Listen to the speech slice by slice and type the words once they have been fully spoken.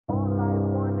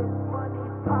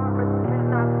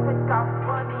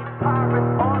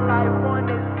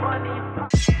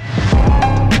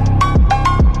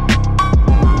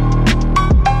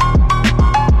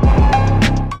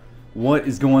What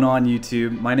is going on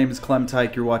YouTube? My name is Clem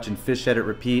Tyke, you're watching Fish Edit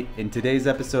Repeat. In today's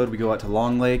episode we go out to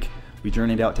Long Lake, we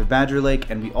journeyed out to Badger Lake,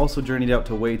 and we also journeyed out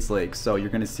to Waits Lake. So you're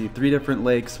going to see 3 different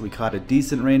lakes. We caught a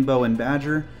decent rainbow in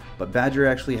Badger, but Badger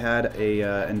actually had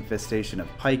a infestation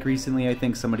of pike recently. I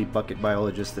think somebody, bucket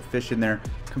biologists, the fish in there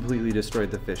completely destroyed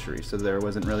the fishery. So there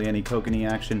wasn't really any kokanee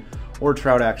action or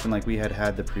trout action like we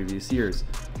had the previous years.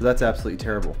 So that's absolutely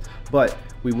terrible. But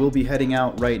we will be heading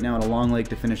out right now to Long Lake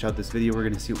to finish out this video. We're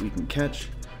going to see what we can catch.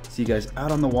 See you guys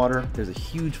out on the water. There's a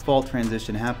huge fall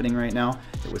transition happening right now.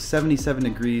 It was 77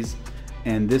 degrees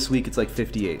and this week it's like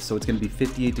 58. So it's going to be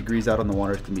 58 degrees out on the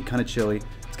water. It's going to be kind of chilly.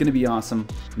 It's going to be awesome.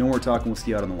 No more talking. We'll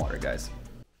see you out on the water, guys.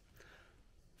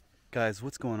 Guys,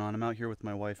 what's going on? I'm out here with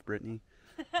my wife, Brittany.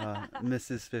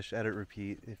 Mrs. Fish Edit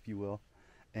Repeat, if you will.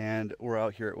 And we're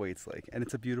out here at Waits Lake. And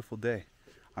it's a beautiful day.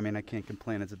 I mean, I can't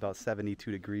complain. It's about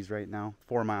 72 degrees right now.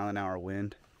 4-mile-an-hour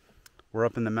wind. We're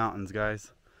up in the mountains,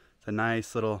 guys. It's a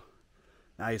nice little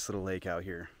lake out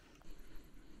here.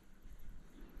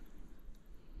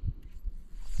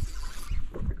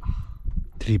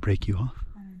 Did he break you off?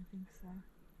 I don't think so.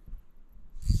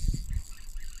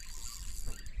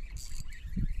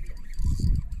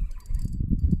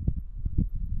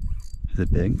 Is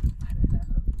it big? I don't know.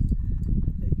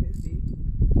 It could be.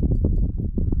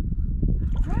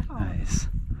 Wow. Nice.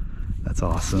 That's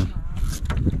awesome.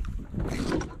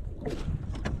 Wow.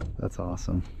 That's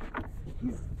awesome.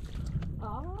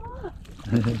 Oh.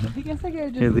 I guess I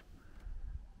could just...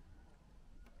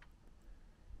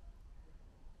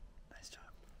 Nice job.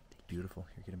 Beautiful.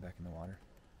 You're getting back in the water.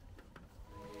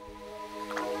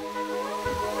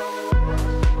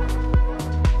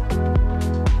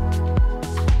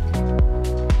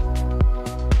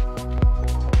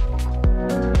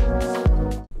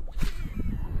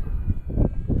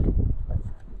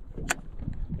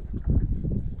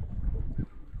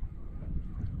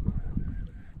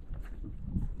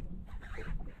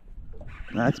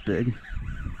 That's big.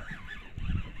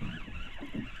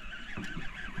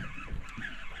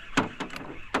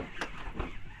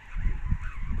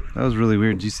 That was really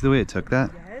weird. Did you see the way it took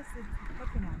that? Yes, it's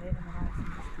looking at it and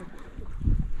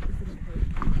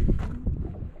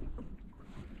then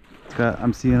It's got,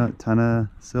 I'm seeing a ton of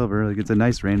silver. Like, it's a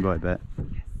nice rainbow, I bet. yes.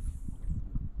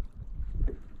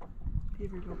 Do you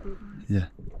ever go boating? Yeah.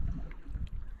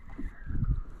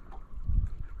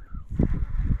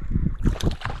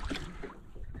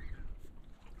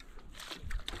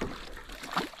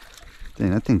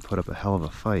 Dang, that thing put up a hell of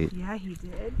a fight. Yeah, he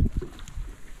did.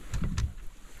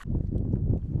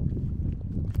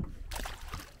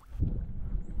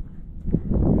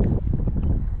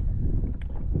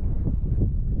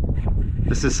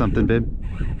 This is something, babe.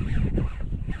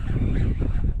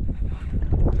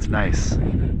 It's nice.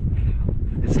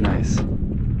 It's nice.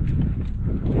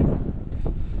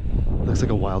 Looks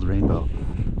like a wild rainbow.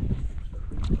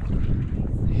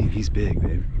 Hey, he's big,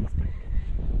 babe.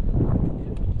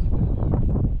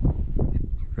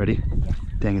 Ready? Yeah.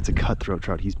 Dang, it's a cutthroat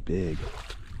trout. He's big.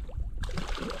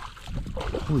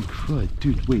 Holy crud,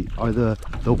 dude! Wait, are the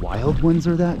wild ones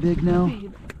are that big now?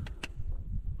 Babe.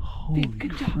 Holy Babe,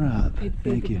 good crap! job. Babe,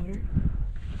 Thank good you. motor.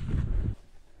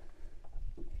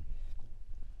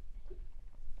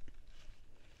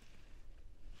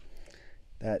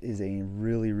 That is a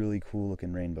really cool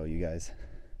looking rainbow, you guys.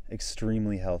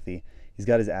 Extremely healthy. He's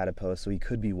got his adipose, so he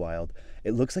could be wild.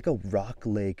 It looks like a rock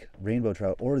lake rainbow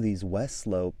trout, or these west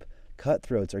slope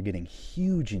cutthroats are getting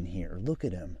huge in here. Look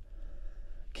at him.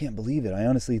 Can't believe it. I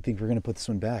honestly think we're gonna put this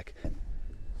one back.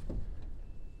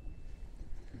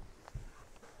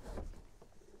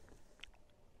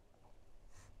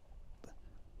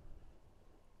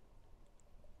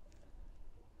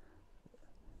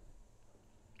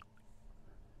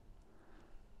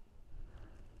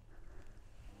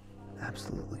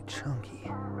 Absolutely chunky.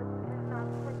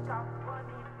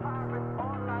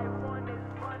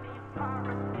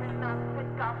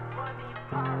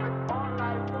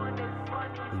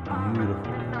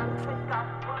 Beautiful.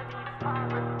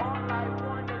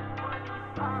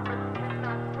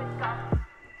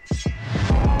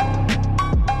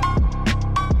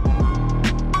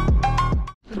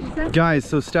 Guys,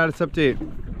 so status update.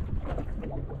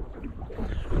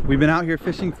 We've been out here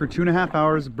fishing for 2.5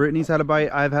 hours. Brittany's had a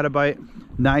bite, I've had a bite.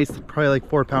 Nice, probably like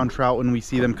 4-pound trout when we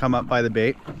see them come up by the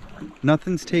bait.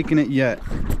 Nothing's taken it yet.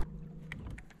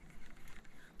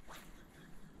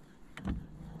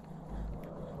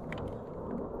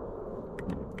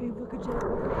 Babe, look at you.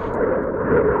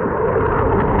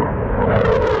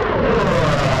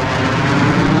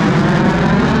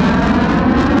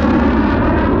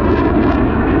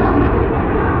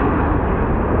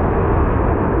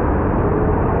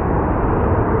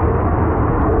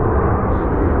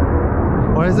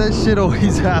 Why does that shit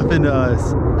always happen to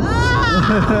us?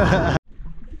 Ah!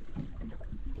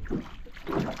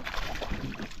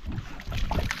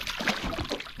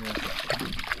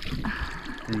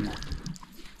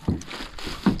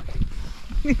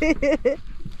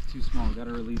 Too small,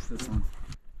 gotta release this one.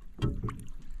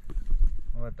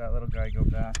 I'll let that little guy go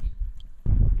back.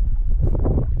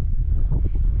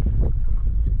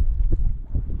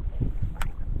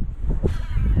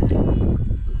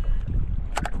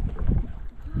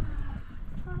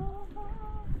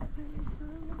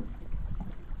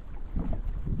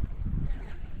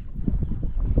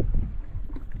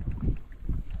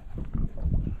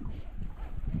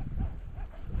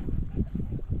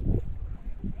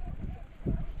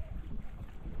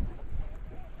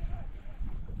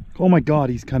 Oh my god,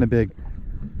 he's kind of big.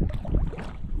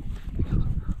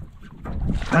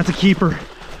 That's a keeper.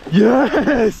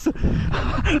 Yes!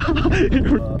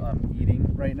 I'm eating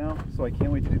right now, so I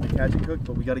can't wait to do the catch and cook,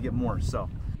 but we got to get more, so.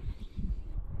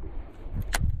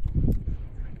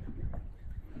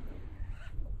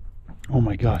 Oh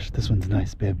my gosh, this one's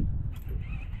nice, babe.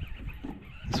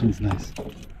 This one's nice.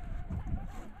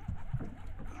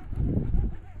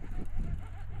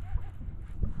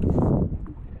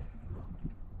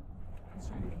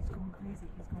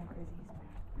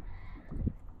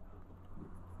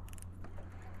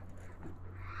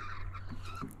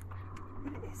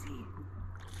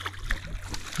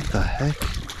 What the heck?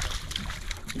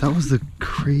 That was the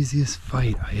craziest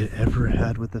fight I had ever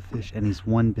had with a fish, and he's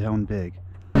 1 pound big.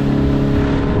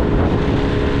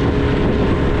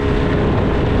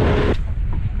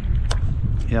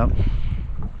 Yep.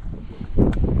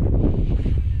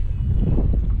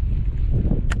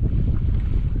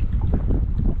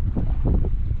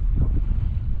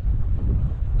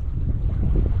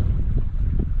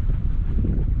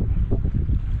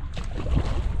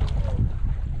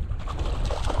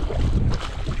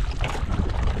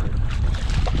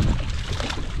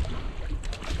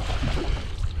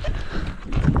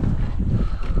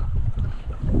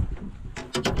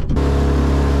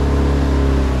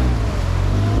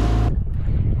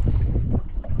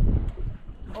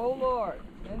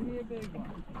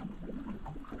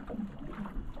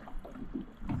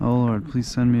 Oh Lord, please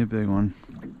send me a big one.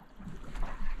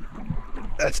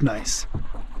 That's nice.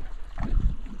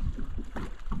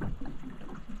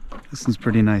 This one's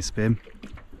pretty nice, babe.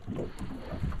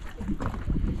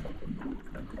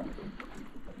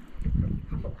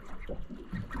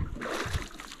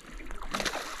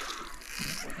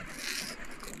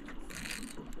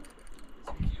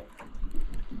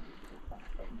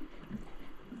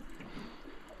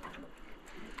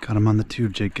 Got him on the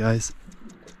tube jig, guys.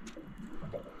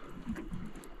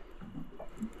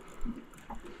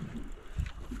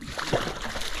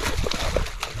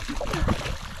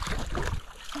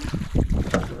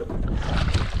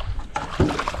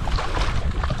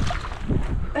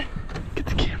 Get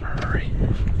the camera, hurry.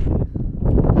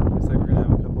 Looks like we're gonna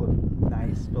have a couple of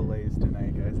nice fillets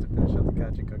tonight, guys, to finish up the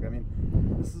catch and cook. I mean,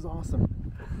 this is awesome.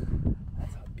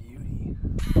 That's a beauty.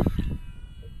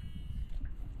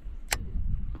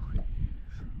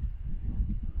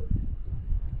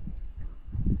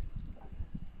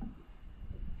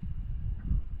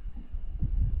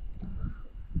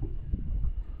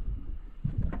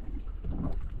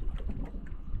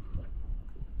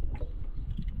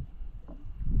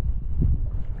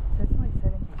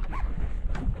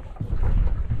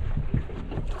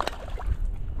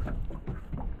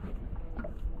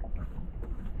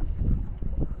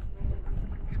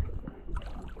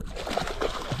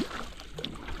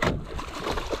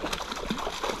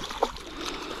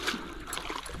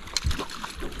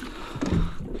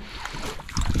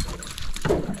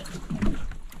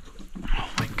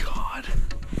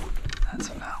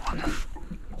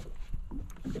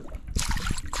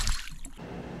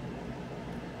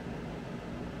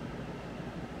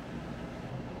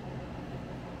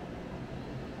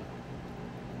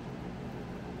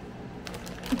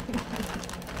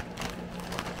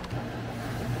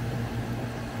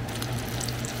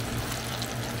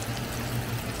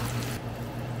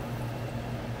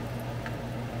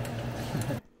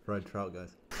 Fried trout,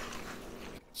 guys.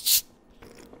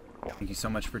 Thank you so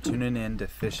much for tuning in to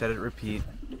Fish Edit Repeat.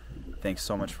 Thanks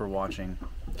so much for watching.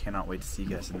 Cannot wait to see you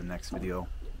guys in the next video.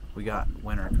 We got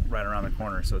winter right around the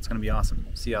corner, so it's gonna be awesome.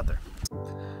 See you out there.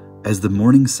 As the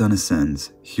morning sun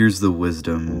ascends, here's the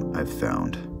wisdom I've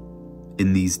found.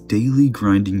 In these daily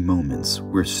grinding moments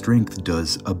where strength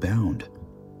does abound,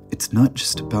 it's not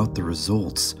just about the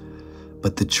results,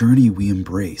 but the journey we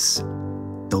embrace,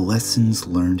 the lessons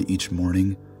learned each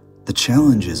morning, the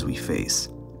challenges we face.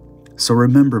 So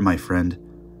remember, my friend,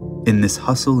 in this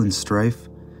hustle and strife,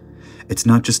 It's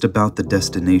not just about the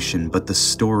destination, but the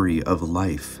story of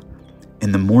life.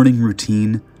 In the morning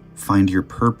routine, find your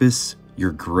purpose,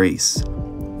 your grace.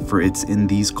 For it's in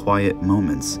these quiet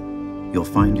moments you'll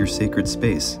find your sacred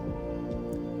space.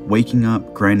 Waking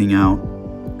up, grinding out,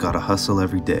 gotta hustle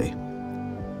every day.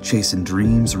 Chasing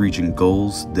dreams, reaching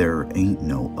goals, there ain't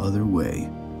no other way.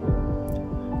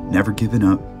 Never giving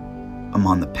up, I'm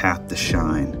on the path to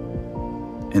shine.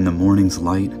 In the morning's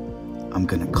light, I'm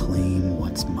gonna claim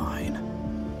what's mine.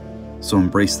 So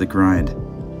embrace the grind,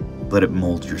 let it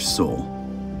mold your soul.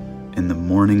 In the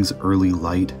morning's early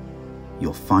light,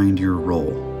 you'll find your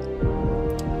role.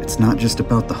 It's not just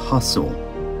about the hustle,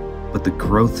 but the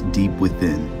growth deep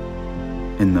within.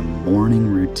 In the morning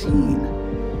routine,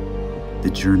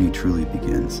 the journey truly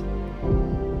begins.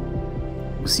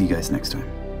 We'll see you guys next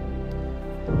time.